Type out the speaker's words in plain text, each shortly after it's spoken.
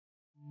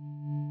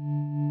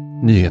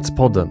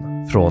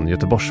Nyhetspodden från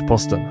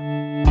Göteborgs-Posten.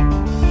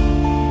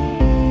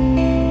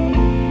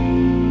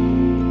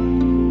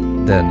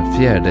 Den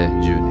 4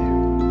 juni.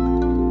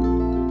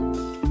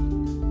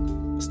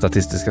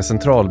 Statistiska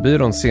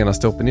centralbyråns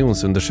senaste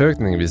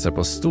opinionsundersökning visar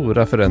på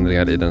stora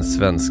förändringar i den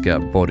svenska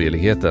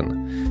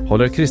borgerligheten.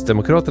 Håller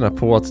Kristdemokraterna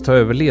på att ta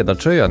över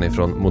ledartröjan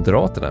ifrån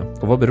Moderaterna?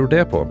 Och vad beror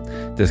det på?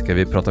 Det ska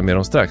vi prata mer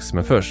om strax,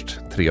 men först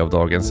 3 av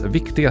dagens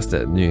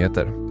viktigaste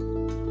nyheter.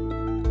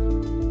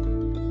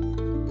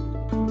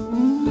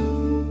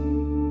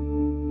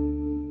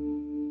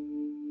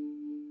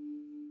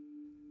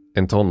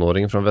 En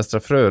tonåring från Västra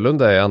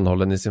Frölunda är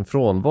anhållen i sin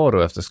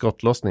frånvaro efter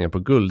skottlossningen på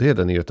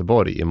Guldheden i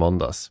Göteborg i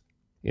måndags.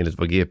 Enligt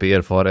vad GP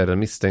erfar är den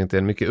misstänkte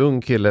en mycket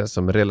ung kille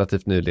som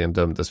relativt nyligen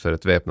dömdes för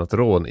ett väpnat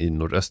rån i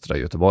nordöstra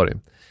Göteborg.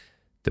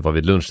 Det var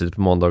vid lunchtid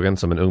på måndagen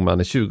som en ung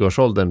man i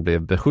 20-årsåldern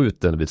blev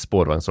beskjuten vid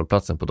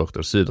spårvagnshållplatsen på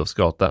Dr. Sydolfs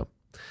gata.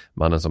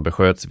 Mannen som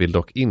besköts vill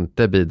dock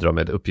inte bidra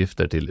med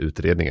uppgifter till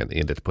utredningen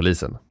enligt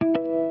polisen.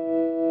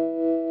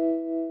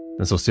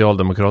 Den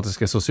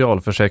socialdemokratiska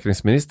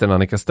socialförsäkringsministern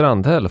Annika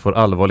Strandhäll får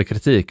allvarlig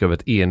kritik av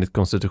ett enigt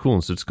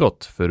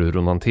konstitutionsutskott för hur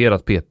hon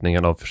hanterat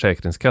petningen av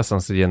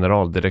Försäkringskassans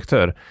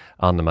generaldirektör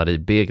Anne-Marie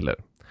Begler.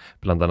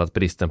 Bland annat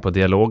bristen på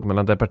dialog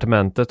mellan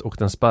departementet och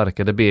den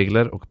sparkade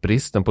Begler och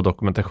bristen på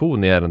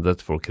dokumentation i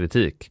ärendet får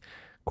kritik.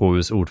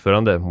 KUs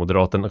ordförande,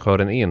 moderaten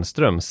Karin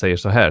Enström, säger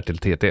så här till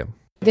TT.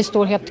 Det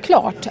står helt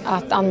klart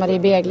att Anne-Marie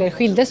Begler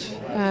skildes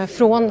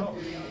från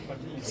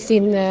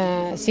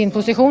sin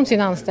position,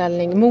 sin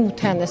anställning mot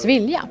hennes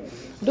vilja.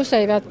 Då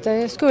säger vi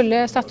att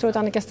skulle statsrådet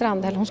Annika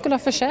Strandhäll, hon skulle ha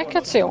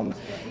försäkrat sig om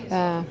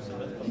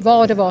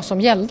vad det var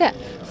som gällde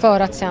för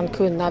att sen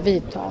kunna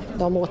vidta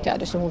de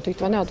åtgärder som hon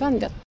tyckte var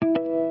nödvändiga.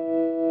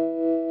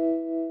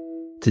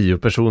 10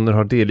 personer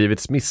har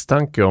delgivits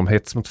misstanke om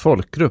hets mot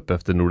folkgrupp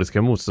efter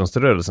Nordiska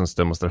motståndsrörelsens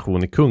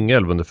demonstration i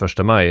Kungälv under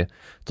 1 maj,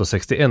 då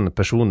 61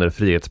 personer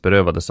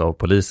frihetsberövades av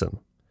polisen.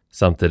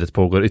 Samtidigt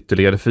pågår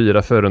ytterligare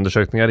 4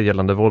 förundersökningar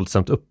gällande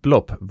våldsamt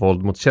upplopp,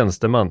 våld mot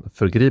tjänsteman,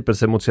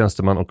 förgripelse mot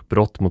tjänsteman och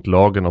brott mot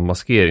lagen om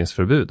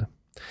maskeringsförbud.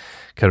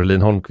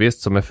 Caroline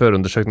Holmqvist, som är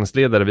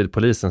förundersökningsledare vid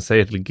polisen,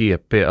 säger till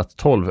GP att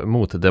 12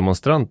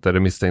 motdemonstranter är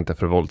misstänkta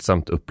för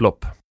våldsamt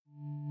upplopp.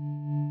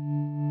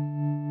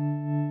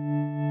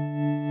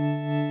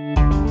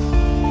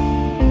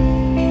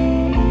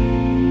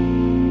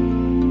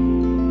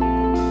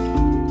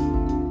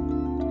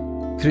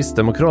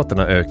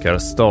 Kristdemokraterna ökar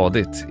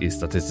stadigt. I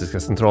Statistiska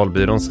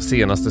centralbyråns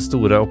senaste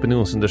stora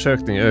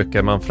opinionsundersökning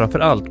ökar man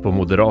framförallt på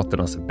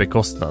Moderaternas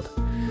bekostnad.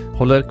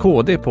 Håller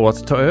KD på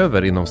att ta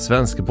över inom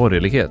svensk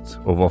borgerlighet?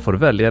 Och vad får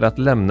väljare att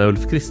lämna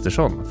Ulf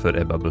Kristersson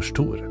för Ebba Busch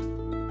Thor?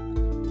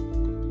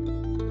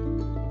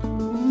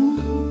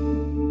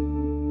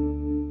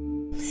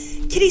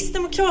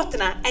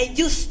 Kristdemokraterna är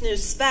just nu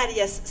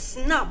Sveriges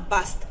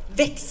snabbast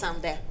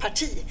växande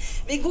parti.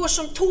 Vi går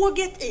som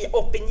tåget i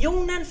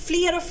opinionen,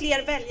 fler och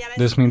fler väljare.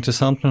 Det som är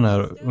intressant med den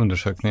här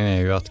undersökningen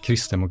är ju att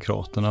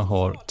Kristdemokraterna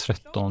har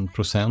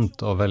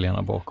 13% av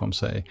väljarna bakom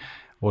sig.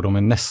 Och de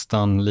är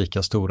nästan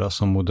lika stora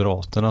som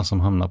Moderaterna som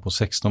hamnar på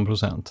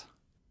 16%.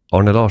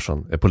 Arne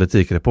Larsson är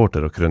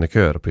politikreporter och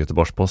krönikör på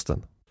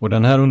Göteborgs-Posten. Och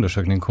den här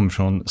undersökningen kommer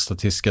från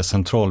Statistiska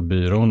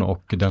centralbyrån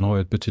och den har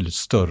ett betydligt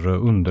större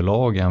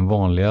underlag än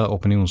vanliga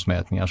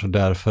opinionsmätningar, så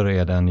därför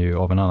är den ju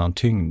av en annan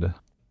tyngd.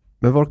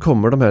 Men var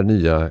kommer de här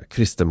nya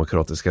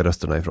kristdemokratiska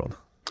rösterna ifrån?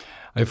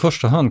 I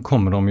första hand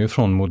kommer de ju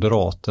från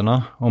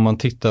Moderaterna. Om man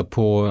tittar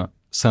på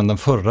sen den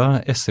förra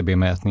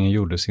SCB-mätningen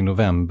gjordes i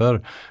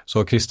november så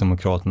har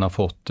Kristdemokraterna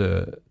fått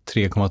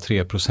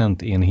 3,3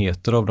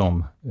 procentenheter av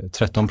de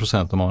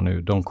 13% de har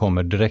nu. De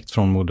kommer direkt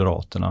från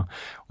Moderaterna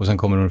och sen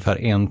kommer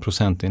ungefär 1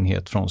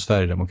 procentenhet från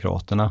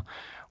Sverigedemokraterna.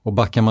 Och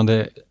backar man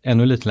det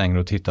ännu lite längre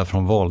och tittar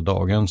från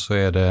valdagen så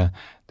är det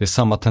är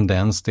samma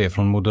tendens, det är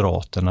från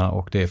Moderaterna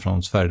och det är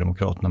från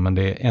Sverigedemokraterna, men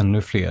det är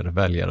ännu fler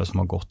väljare som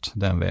har gått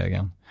den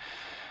vägen.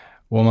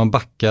 Och om man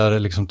backar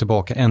liksom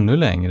tillbaka ännu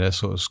längre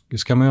så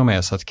ska man ju ha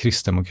med sig att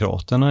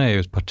Kristdemokraterna är ju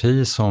ett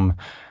parti som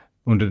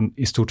under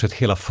i stort sett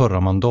hela förra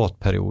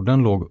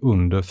mandatperioden låg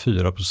under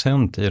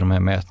 4% i de här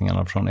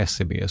mätningarna från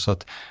SCB. Så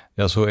att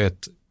det är alltså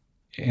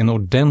en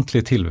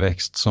ordentlig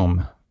tillväxt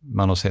som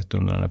man har sett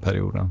under den här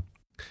perioden.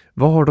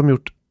 Vad har de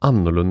gjort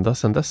annorlunda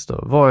sedan dess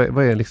då?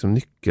 Vad är liksom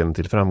nyckeln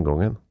till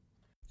framgången?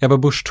 Ebba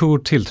Busch Thor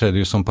tillträdde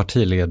ju som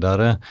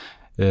partiledare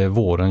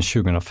våren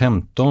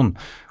 2015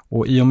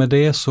 och i och med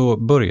det så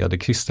började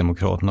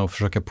Kristdemokraterna att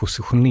försöka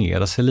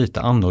positionera sig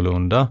lite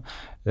annorlunda.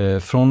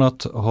 Från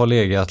att ha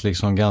legat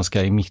liksom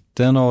ganska i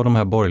mitten av de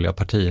här borgerliga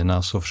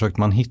partierna så försökte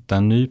man hitta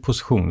en ny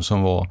position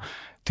som var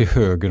till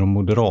höger om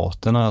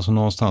Moderaterna, alltså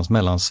någonstans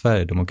mellan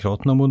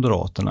Sverigedemokraterna och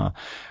Moderaterna.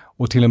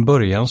 Och till en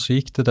början så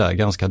gick det där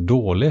ganska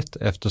dåligt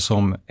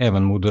eftersom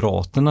även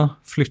Moderaterna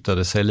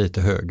flyttade sig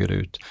lite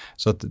högerut.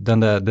 Så att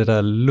det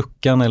där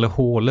luckan eller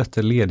hålet,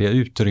 det lediga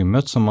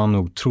utrymmet som man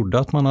nog trodde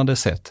att man hade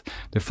sett,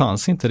 det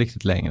fanns inte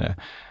riktigt längre.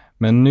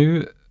 Men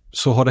nu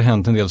så har det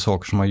hänt en del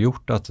saker som har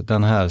gjort att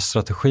den här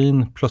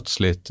strategin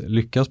plötsligt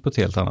lyckas på ett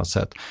helt annat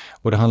sätt.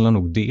 Och det handlar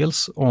nog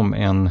dels om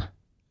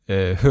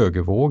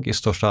högervåg i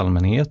största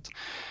allmänhet,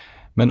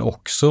 men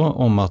också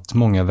om att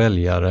många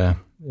väljare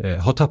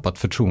har tappat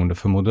förtroende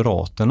för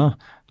Moderaterna.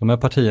 De här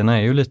partierna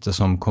är ju lite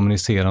som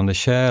kommunicerande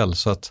kärl,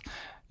 så att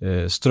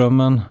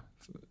strömmen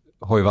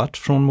har ju varit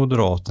från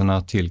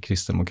Moderaterna till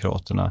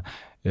Kristdemokraterna.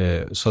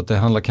 Så att det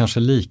handlar kanske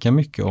lika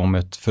mycket om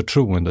ett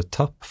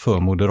förtroendetapp för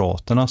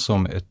Moderaterna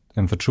som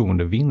en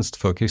förtroendevinst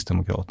för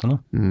Kristdemokraterna.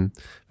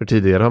 För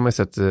tidigare har man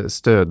sett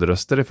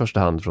stödröster i första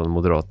hand från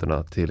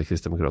Moderaterna till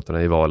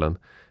Kristdemokraterna i valen.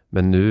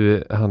 Men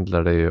nu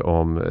handlar det ju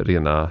om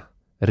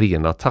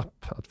rena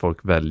tapp, att folk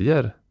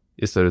väljer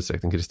i större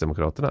utsträckning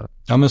Kristdemokraterna.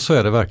 Ja, men så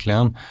är det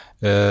verkligen.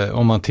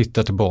 Om man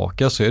tittar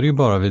tillbaka så är det ju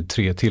bara vid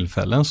 3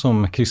 tillfällen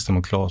som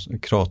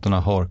Kristdemokraterna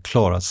har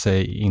klarat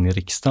sig in i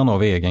riksdagen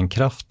av egen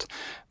kraft.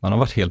 Man har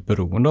varit helt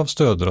beroende av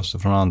stödröster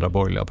från andra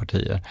borgerliga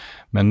partier.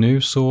 Men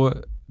nu så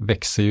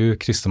växer ju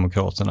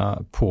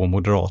Kristdemokraterna på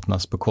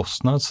Moderaternas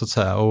bekostnad så att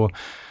säga. Och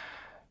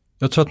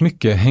jag tror att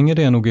mycket hänger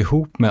det nog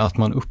ihop med att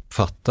man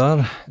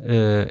uppfattar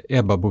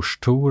Ebba Busch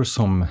Thor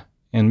som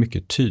en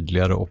mycket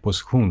tydligare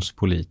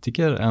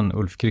oppositionspolitiker än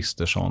Ulf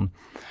Kristersson.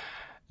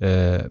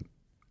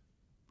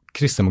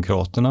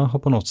 Kristdemokraterna har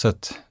på något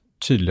sätt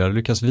tydligare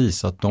lyckats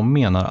visa att de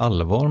menar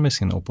allvar med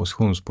sin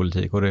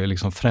oppositionspolitik, och det är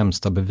liksom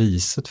främsta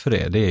beviset för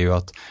det är ju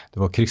att det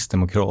var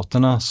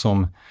Kristdemokraterna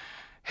som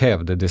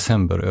hävde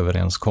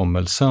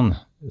decemberöverenskommelsen,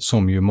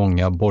 som ju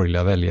många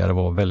borgerliga väljare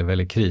var väldigt,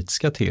 väldigt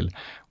kritiska till.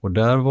 Och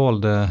där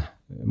valde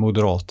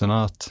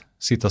Moderaterna att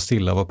sitta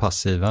stilla och vara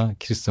passiva.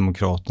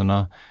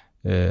 Kristdemokraterna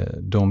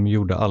de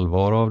gjorde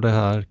allvar av det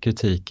här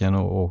kritiken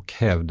och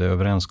hävde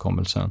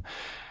överenskommelsen.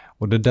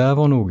 Och det där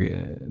var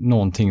nog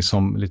någonting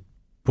som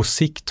på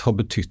sikt har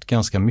betytt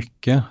ganska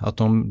mycket. Att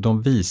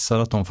de visar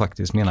att de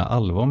faktiskt menar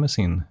allvar med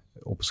sin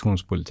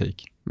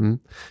oppositionspolitik.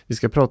 Vi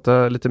ska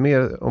prata lite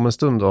mer om en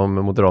stund om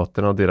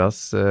Moderaterna och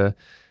deras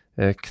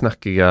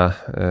knackiga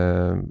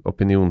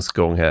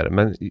opinionsgång här.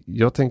 Men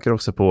jag tänker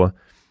också på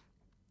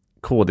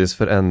KDs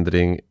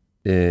förändring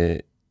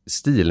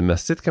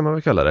stilmässigt, kan man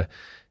väl kalla det.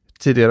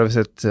 Tidigare har vi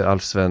sett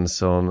Alf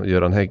Svensson,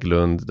 Göran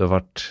Hägglund. Det har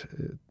varit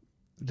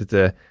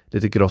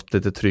lite grått,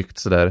 lite tryckt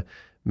sådär.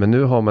 Men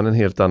nu har man en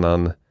helt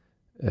annan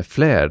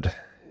flärd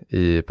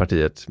i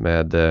partiet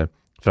med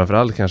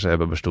framförallt kanske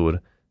Ebba Busch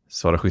Thor,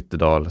 Sara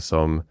Skyttedal,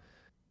 som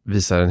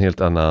visar en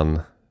helt annan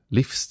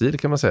livsstil,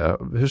 kan man säga.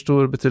 Hur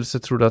stor betydelse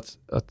tror du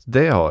att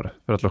det har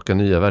för att locka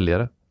nya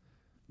väljare?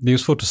 Det är ju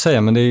svårt att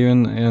säga, men det är ju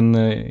en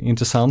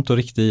intressant och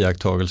riktig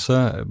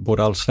iakttagelse.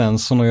 Både Alf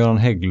Svensson och Göran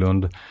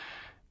Hägglund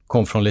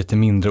kom från lite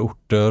mindre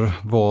orter,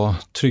 var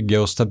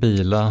trygga och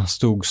stabila,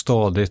 stod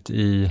stadigt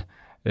i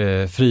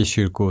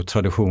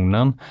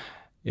frikyrkotraditionen.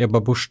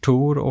 Ebba Busch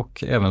Thor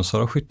och även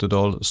Sara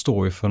Skyttedal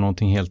står ju för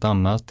någonting helt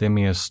annat. Det är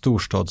mer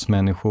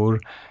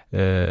storstadsmänniskor,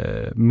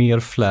 mer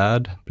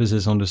flärd,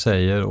 precis som du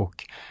säger, och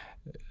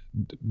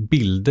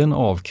bilden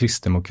av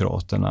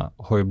Kristdemokraterna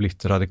har ju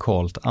blivit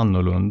radikalt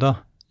annorlunda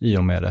i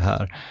och med det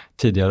här.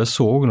 Tidigare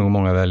såg nog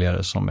många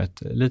väljare som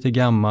ett lite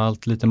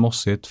gammalt, lite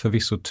mossigt,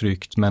 förvisso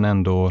tryggt men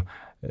ändå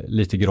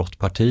lite grått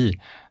parti.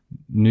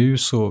 Nu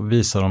så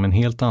visar de en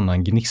helt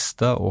annan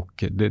gnista,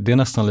 och det är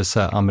nästan lite så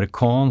här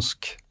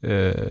amerikansk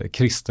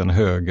kristen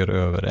höger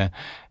över det,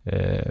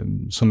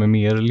 som är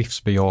mer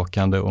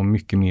livsbejakande och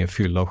mycket mer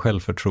fylld av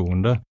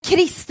självförtroende.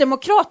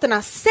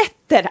 Kristdemokraterna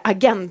sätter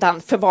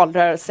agendan för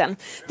valrörelsen.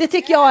 Det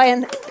tycker jag är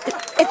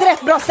ett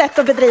rätt bra sätt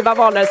att bedriva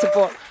valrörelse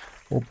på.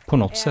 Och på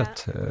något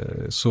sätt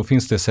så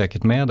finns det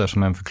säkert med där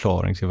som en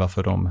förklaring till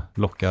varför de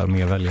lockar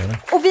mer väljare.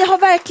 Och vi har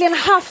verkligen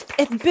haft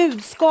ett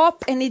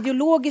budskap, en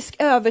ideologisk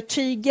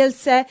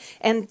övertygelse,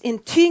 en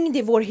tyngd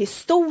i vår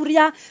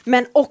historia,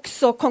 men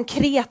också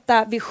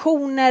konkreta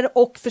visioner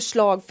och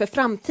förslag för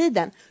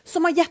framtiden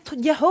som har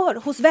gett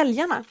gehör hos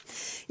väljarna.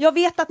 Jag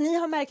vet att ni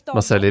har märkt av...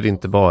 Man säljer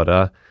inte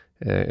bara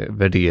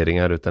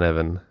värderingar utan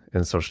även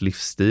en sorts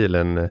livsstil,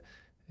 en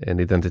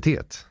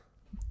identitet.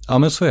 Ja,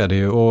 men så är det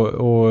ju,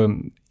 och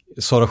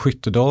Sara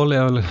Skyttedal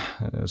är väl,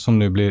 som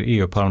nu blir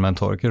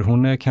EU-parlamentariker,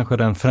 hon är kanske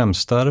den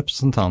främsta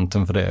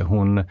representanten för det.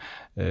 Hon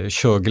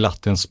kör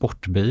glatt en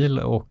sportbil,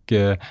 och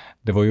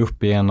det var ju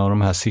uppe i en av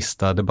de här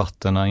sista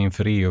debatterna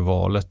inför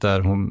EU-valet där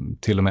hon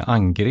till och med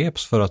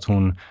angreps för att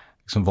hon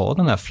liksom var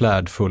den här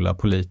flärdfulla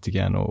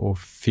politikern och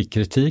fick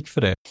kritik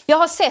för det. Jag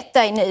har sett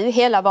dig nu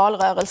hela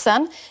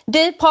valrörelsen.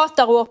 Du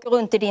pratar och åker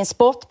runt i din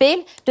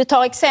sportbil. Du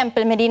tar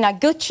exempel med dina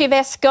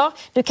Gucci-väskor.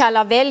 Du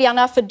kallar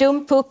väljarna för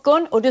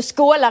dumpuckon och du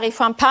skålar i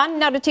champagne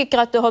när du tycker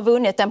att du har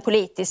vunnit en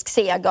politisk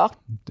seger.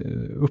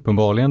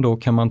 Uppenbarligen då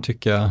kan man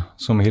tycka,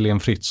 som Helene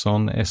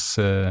Fritzon,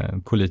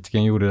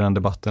 S-politikern, gjorde i den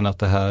debatten, att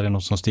det här är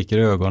något som sticker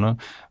i ögonen.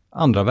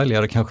 Andra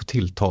väljare kanske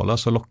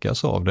tilltalas och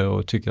lockas av det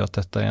och tycker att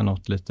detta är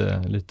något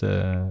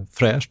lite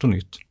fräscht och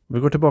nytt. Vi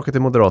går tillbaka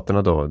till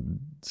Moderaterna då,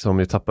 som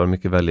ju tappar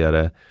mycket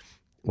väljare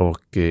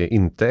och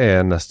inte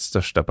är näst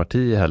största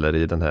parti heller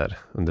i den här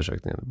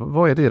undersökningen.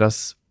 Vad är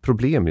deras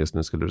problem just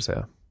nu, skulle du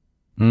säga?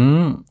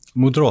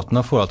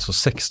 Moderaterna får alltså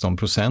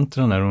 16%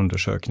 i den här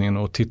undersökningen,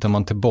 och tittar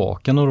man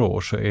tillbaka några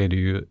år så är det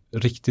ju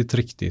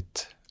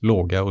riktigt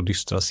låga och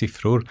dystra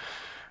siffror.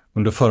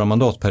 Under förra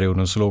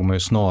mandatperioden så låg man ju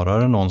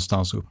snarare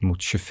någonstans upp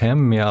mot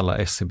 25 i alla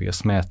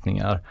SCBs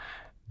mätningar.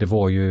 Det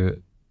var ju,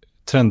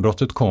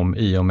 trendbrottet kom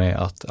i och med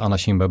att Anna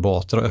Kinberg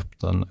Batra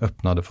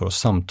öppnade för att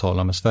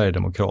samtala med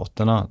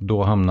Sverigedemokraterna.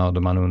 Då hamnade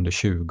man under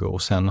 20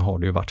 och sen har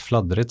det ju varit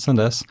fladdrigt sedan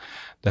dess.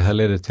 Det här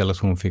ledde till att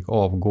hon fick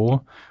avgå.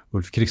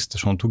 Ulf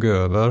Kristersson tog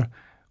över.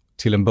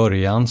 Till en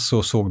början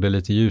så såg det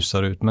lite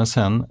ljusare ut, men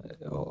sen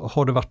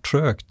har det varit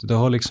trögt. Det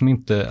har liksom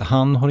inte,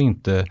 han har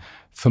inte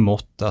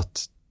förmått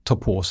att ta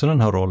på sig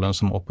den här rollen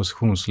som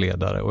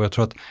oppositionsledare, och jag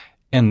tror att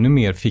ännu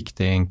mer fick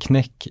det en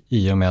knäck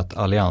i och med att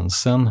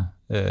alliansen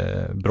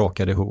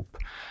brakade ihop.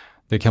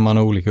 Det kan man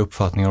ha olika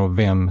uppfattningar om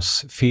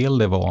vems fel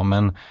det var,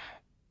 men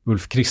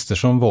Ulf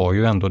Kristersson var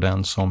ju ändå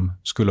den som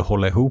skulle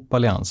hålla ihop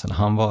alliansen.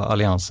 Han var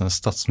alliansens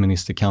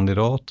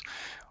statsministerkandidat,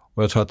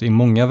 och jag tror att i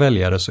många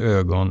väljares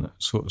ögon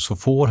så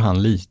får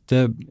han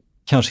lite,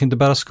 kanske inte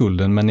bara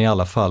skulden, men i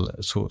alla fall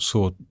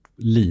så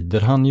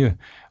lider han ju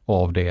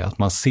av det, att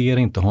man ser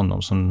inte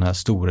honom som den här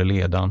stora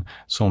ledaren,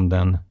 som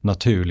den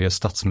naturliga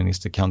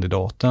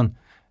statsministerkandidaten,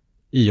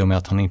 i och med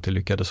att han inte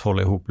lyckades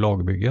hålla ihop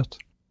lagbygget.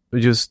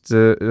 Just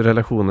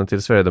relationen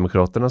till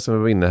Sverigedemokraterna som vi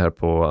var inne här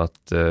på,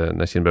 att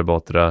när Kinberg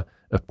Batra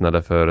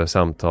öppnade för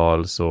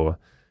samtal så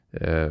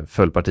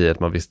föll partiet,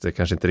 man visste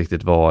kanske inte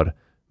riktigt var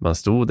man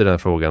stod i den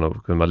frågan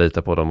och kunde man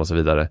lita på dem och så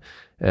vidare.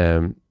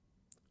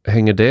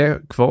 Hänger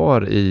det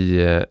kvar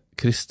i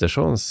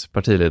Kristerssons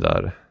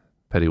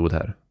partiledarperiod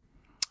här?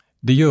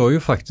 Det gör ju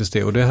faktiskt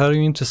det, och det här är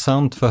ju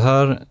intressant, för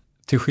här,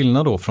 till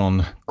skillnad då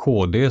från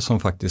KD som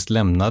faktiskt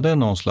lämnade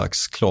någon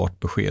slags klart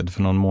besked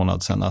för någon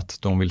månad sedan att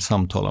de vill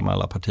samtala med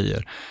alla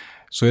partier,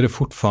 så är det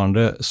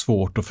fortfarande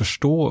svårt att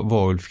förstå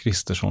vad Ulf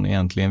Kristersson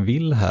egentligen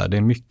vill här. Det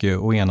är mycket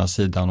å ena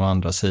sidan och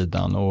andra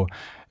sidan, och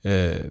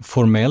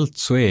formellt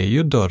så är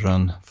ju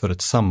dörren för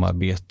ett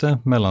samarbete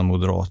mellan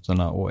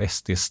Moderaterna och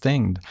SD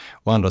stängd.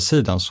 Å andra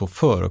sidan så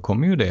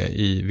förekommer ju det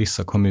i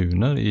vissa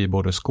kommuner i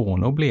både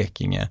Skåne och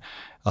Blekinge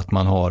att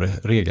man har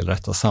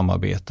regelrätta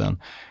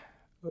samarbeten.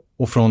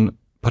 Och från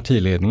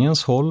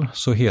partiledningens håll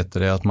så heter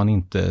det att man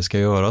inte ska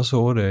göra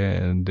så,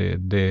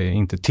 det är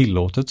inte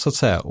tillåtet så att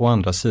säga. Å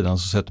andra sidan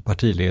så sätter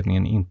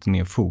partiledningen inte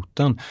ner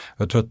foten.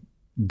 Jag tror att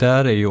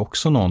där är ju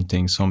också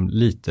någonting som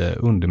lite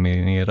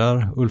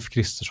underminerar Ulf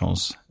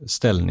Kristerssons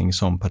ställning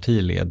som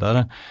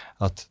partiledare.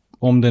 Att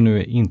om det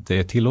nu inte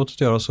är tillåtet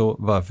att göra så,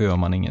 varför gör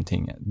man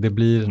ingenting? Det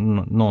blir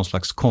någon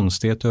slags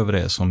konstighet över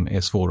det som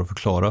är svår att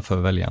förklara för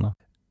väljarna.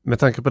 Med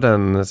tanke på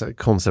den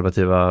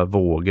konservativa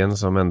vågen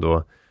som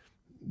ändå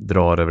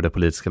drar över det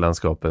politiska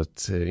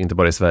landskapet, inte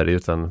bara i Sverige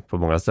utan på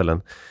många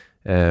ställen.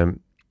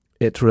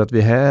 Jag tror att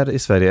vi här i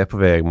Sverige är på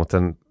väg mot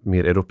en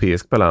mer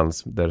europeisk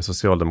balans där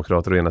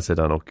socialdemokrater å ena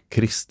sidan och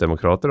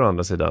kristdemokrater å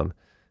andra sidan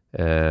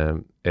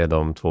är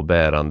de två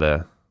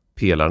bärande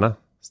pelarna,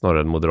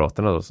 snarare än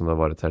Moderaterna då, som det har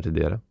varit här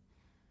tidigare.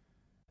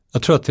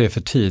 Jag tror att det är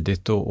för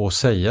tidigt att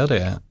säga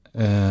det.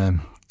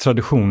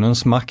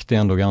 Traditionens makt är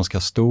ändå ganska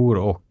stor,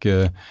 och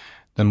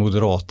den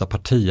moderata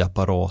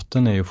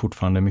partiapparaten är ju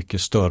fortfarande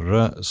mycket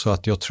större, så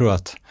att jag tror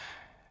att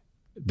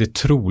det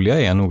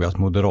troliga är nog att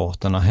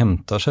Moderaterna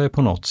hämtar sig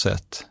på något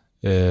sätt,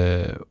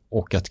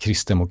 och att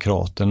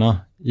Kristdemokraterna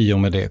i och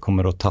med det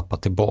kommer att tappa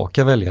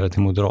tillbaka väljare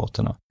till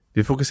Moderaterna.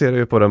 Vi fokuserar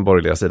ju på den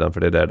borgerliga sidan, för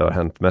det är där det har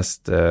hänt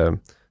mest.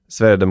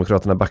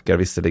 Sverigedemokraterna backar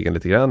visserligen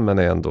lite grann, men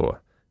är ändå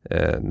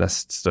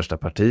näst största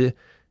parti.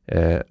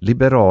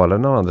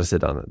 Liberalerna å andra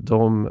sidan,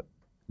 de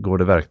går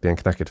det verkligen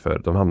knackigt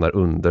för. De hamnar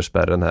under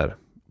spärren här.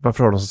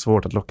 Varför har de så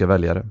svårt att locka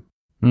väljare?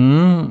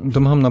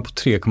 De hamnar på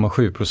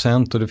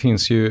 3,7% och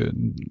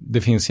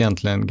det finns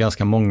egentligen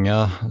ganska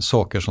många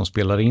saker som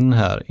spelar in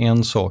här.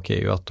 En sak är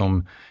ju att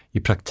de i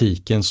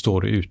praktiken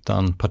står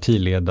utan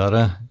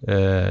partiledare.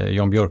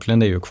 Jan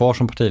Björklund är ju kvar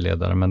som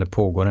partiledare, men det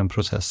pågår en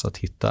process att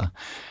hitta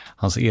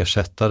hans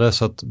ersättare,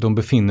 så att de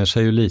befinner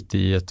sig ju lite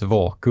i ett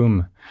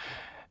vakuum.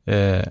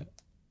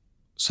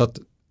 Så att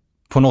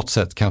på något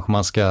sätt kanske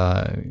man ska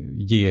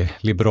ge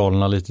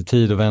Liberalerna lite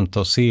tid och vänta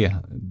och se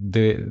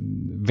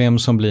vem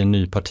som blir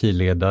ny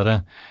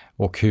partiledare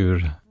och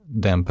hur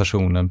den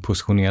personen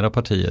positionerar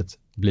partiet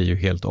blir ju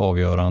helt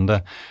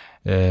avgörande.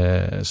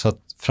 Så att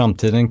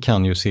framtiden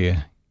kan ju se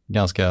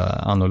ganska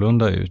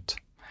annorlunda ut.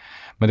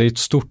 Men det är ett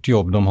stort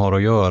jobb de har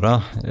att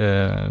göra.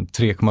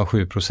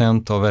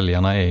 3,7% av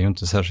väljarna är ju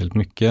inte särskilt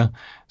mycket.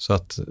 Så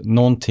att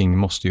någonting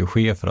måste ju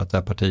ske för att det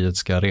här partiet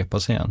ska repa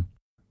sig igen.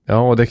 Ja,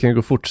 och det kan ju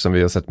gå fort som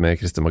vi har sett med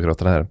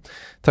Kristdemokraterna här.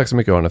 Tack så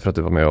mycket Arne för att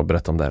du var med och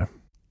berättade om det här.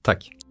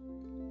 Tack.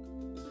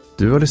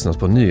 Du har lyssnat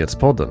på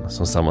Nyhetspodden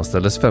som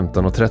sammanställdes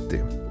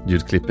 15.30.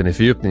 Ljudklippen i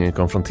fördjupningen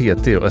kom från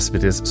TT och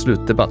SVT:s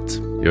slutdebatt.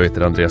 Jag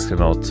heter Andreas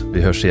Granat.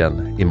 Vi hörs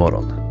igen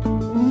imorgon.